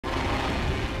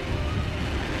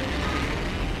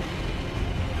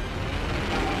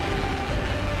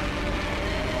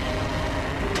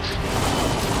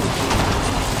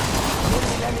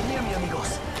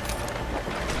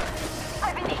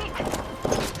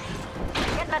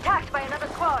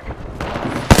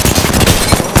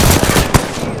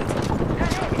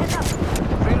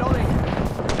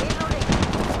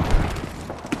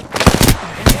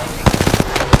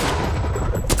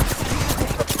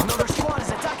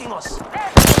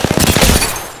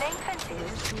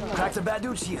That's a bad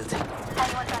dude shield.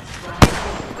 Anyone else?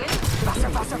 Faster,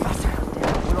 faster, faster.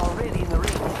 We're already in the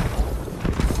ring.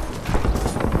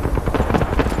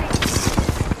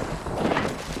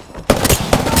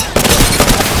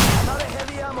 Another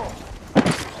heavy ammo.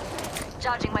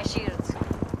 Charging my shields.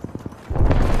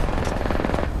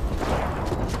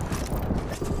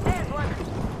 There's one.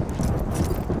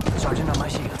 Charging on my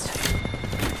shields.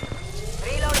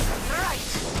 Reloading. Right.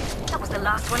 That was the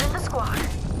last one in the squad.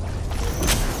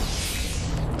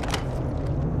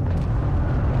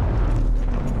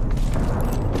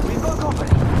 We've got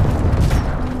company.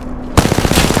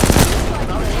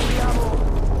 Another heavy ammo.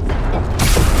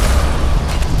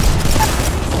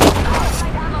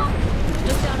 Light ammo.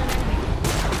 Look down on enemy.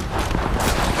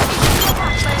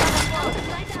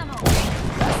 Light ammo.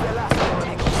 That's the last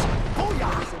one.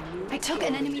 Booyah! I took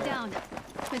an enemy down.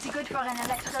 Pretty good for an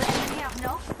electrical engineer,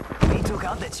 no? We took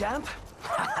out the champ.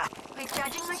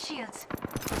 Recharging my shields.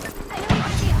 Enemy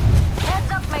right here.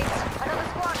 Heads up, mates. Another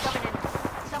squad coming in.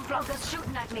 Some bloggers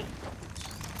shooting at me.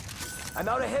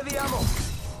 Another heavy ammo.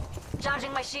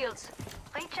 Charging my shields.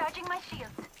 Recharging my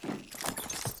shields.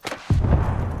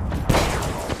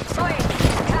 Oi!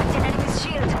 Cracked an enemy's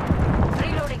shield.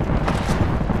 Reloading.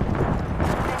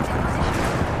 Let's in position.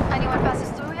 Anyone passes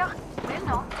through here? We'll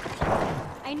know.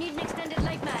 I need an extended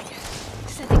light mag.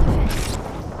 Setting a fence.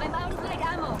 I'm out of light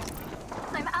ammo.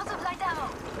 I'm out of light ammo.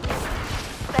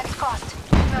 That's cost.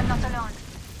 You're not alone.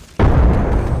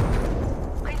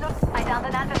 Reload. I downed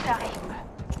an adversary.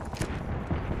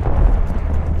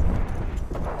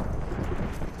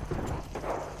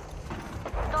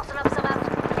 Tossing up some ammo.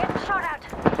 Getting shot at.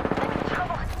 I'm in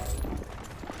trouble.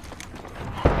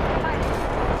 Fire.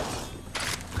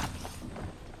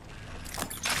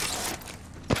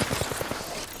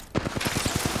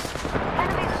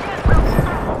 Enemy's shield broken.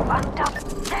 I'm down.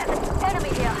 Dead.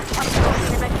 Enemy here. I'm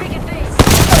shooting in my friggin' face.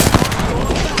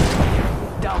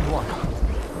 Down one.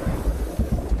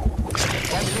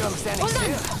 Can't believe I'm standing Hold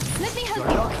still. on! Let me help You're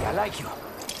you. lucky, I like you.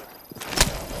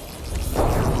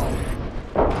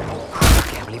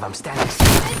 Can't believe I'm standing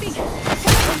still. Helping!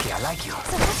 Lucky, I like you.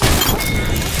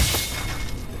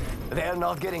 They're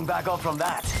not getting back up from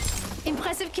that.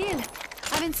 Impressive kill.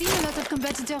 Haven't seen a lot of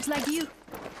competitors like you.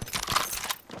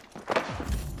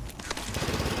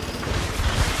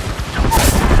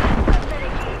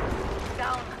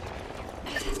 Down.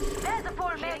 There's a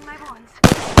full man. My wounds.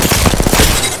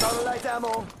 Another light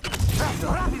ammo.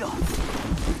 Rápido, rápido.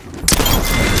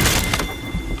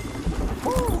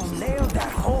 Ooh, nailed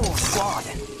that whole squad.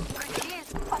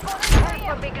 That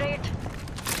would be great.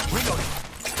 Reloading.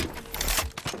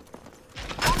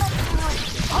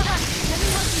 Hold on. Let me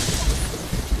help you.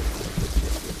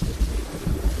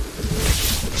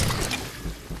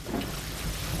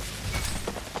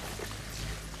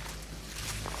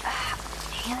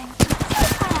 Healing.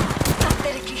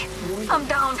 Pathetic. I'm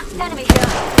down. Enemy here.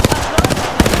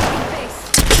 Face.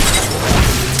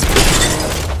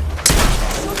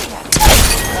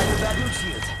 That's a bad dude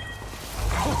shield.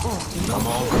 Come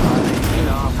on, clean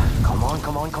up. Come on,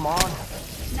 come on, come on.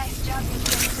 Nice job, you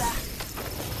James.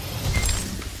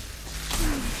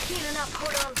 Healing up.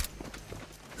 Hold on.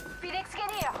 Phoenix,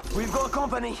 get here. We've got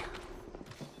company.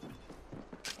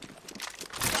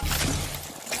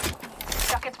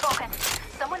 Rocket's broken.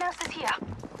 Someone else is here.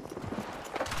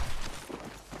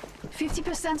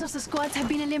 50% of the squads have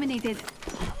been eliminated.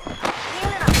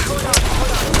 Healing up. Hold on.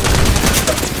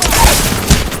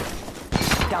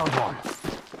 Down one.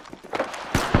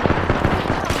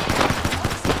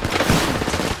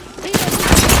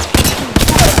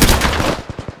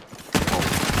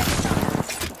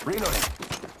 Reloading.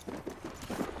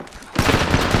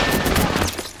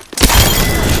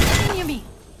 Near me.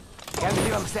 Can't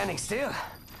believe I'm standing still.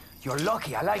 You're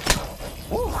lucky, I like you.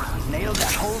 Woo, nailed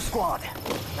that whole squad.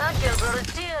 That kill brought a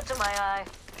tear to my eye.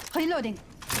 Reloading.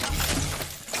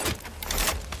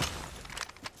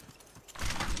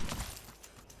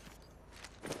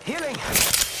 Healing.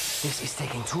 This is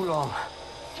taking too long.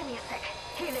 Give me a sec.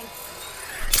 Healing.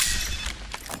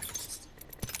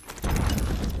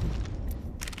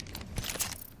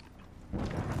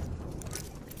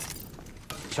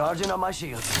 Charging on my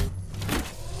shields.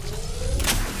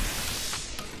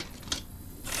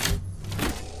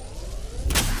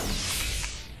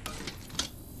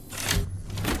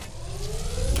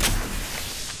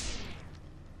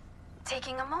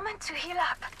 Taking a moment to heal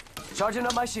up. Charging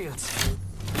up my shields.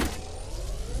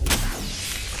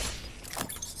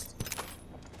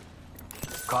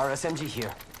 Car SMG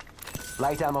here.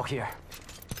 Light ammo here.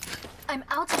 I'm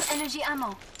out of energy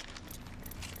ammo.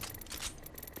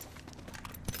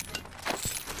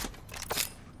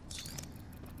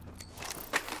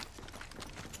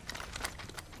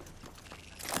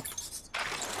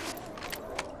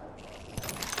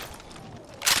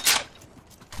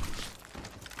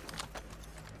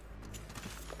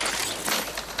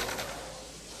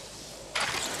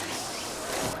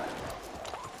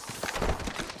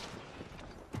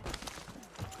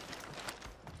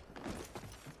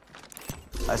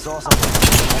 I saw something.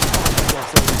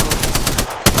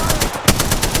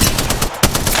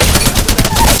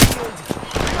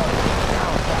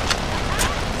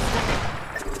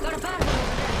 Got a battle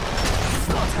over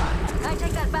there. I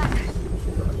take that back.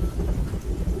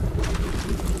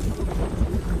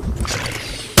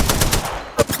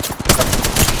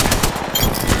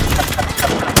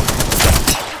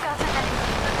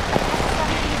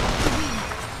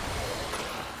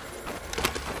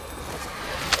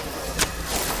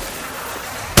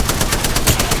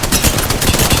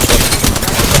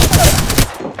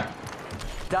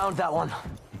 Downed that one.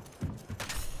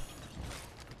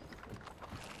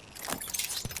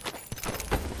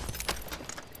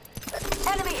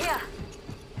 Enemy here.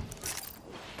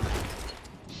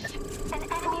 An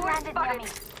enemy landed near me.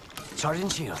 Charging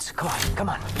shields. Come on, come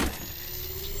on.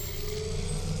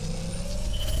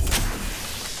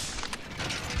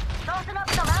 Tossing up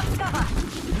some amp cover.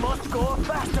 Must go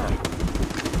faster.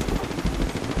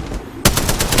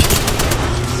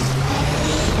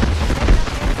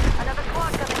 Another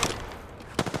squad coming.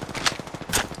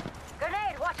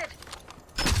 Grenade, watch it.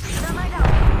 Thermite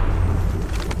out.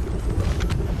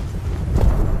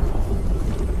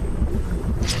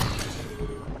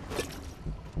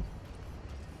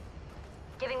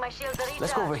 Giving my shields a recharge.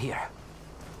 Let's go over here.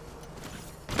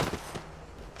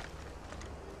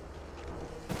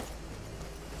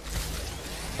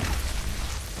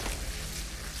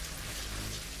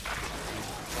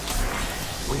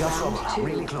 We got trouble.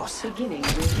 Really close. Beginning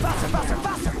Faster, faster,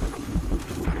 faster!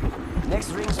 Next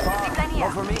ring's far. Octane here.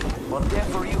 Not for me, but there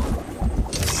for you.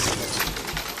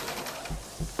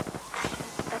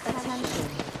 attention.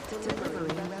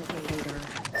 Delivering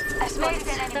replicator. I've spotted an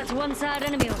enemy. That's one sad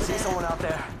enemy over See there. someone out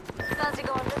there. Fancy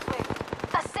going this way.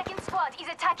 A second squad is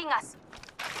attacking us.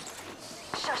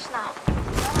 Shush now.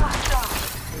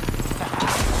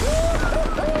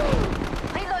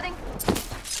 Reloading.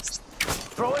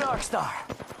 Throw an arc star.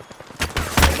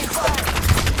 Taking fire.